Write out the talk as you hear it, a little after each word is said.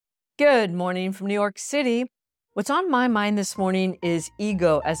Good morning from New York City. What's on my mind this morning is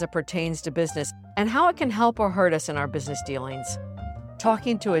ego as it pertains to business and how it can help or hurt us in our business dealings.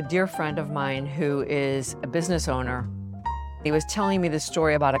 Talking to a dear friend of mine who is a business owner, he was telling me the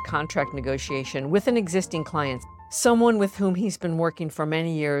story about a contract negotiation with an existing client, someone with whom he's been working for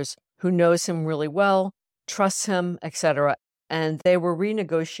many years, who knows him really well, trusts him, etc. And they were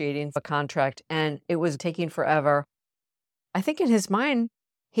renegotiating a contract and it was taking forever. I think in his mind,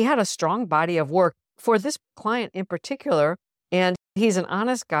 he had a strong body of work for this client in particular, and he's an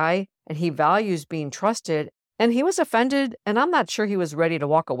honest guy and he values being trusted. And he was offended, and I'm not sure he was ready to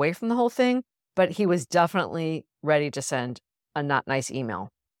walk away from the whole thing, but he was definitely ready to send a not nice email.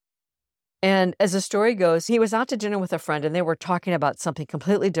 And as the story goes, he was out to dinner with a friend and they were talking about something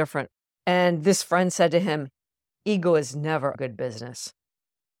completely different. And this friend said to him, "Ego is never good business."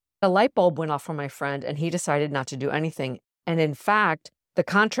 A light bulb went off for my friend and he decided not to do anything. And in fact, the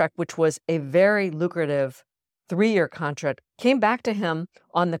contract, which was a very lucrative 3-year contract, came back to him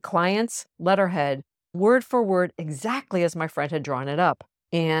on the client's letterhead, word for word, exactly as my friend had drawn it up.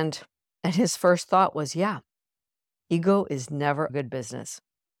 And his first thought was, yeah, ego is never good business.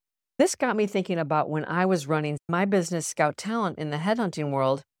 This got me thinking about when I was running my business, Scout Talent, in the headhunting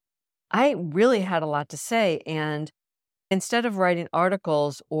world. I really had a lot to say. And instead of writing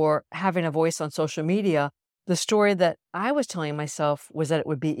articles or having a voice on social media, the story that I was telling myself was that it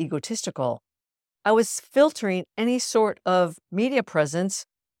would be egotistical. I was filtering any sort of media presence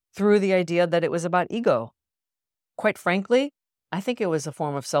through the idea that it was about ego. Quite frankly, I think it was a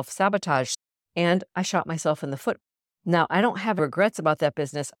form of self-sabotage, and I shot myself in the foot. Now, I don't have regrets about that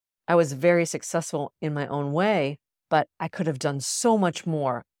business. I was very successful in my own way, but I could have done so much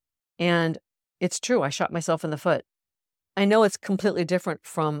more. And it's true, I shot myself in the foot. I know it's completely different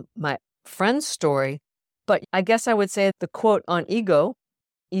from my friend's story, but I guess I would say the quote on ego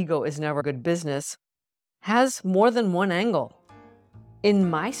is never good business, has more than one angle. In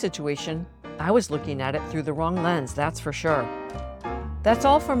my situation, I was looking at it through the wrong lens, that's for sure. That's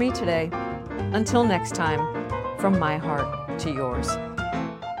all for me today. Until next time, from my heart to yours.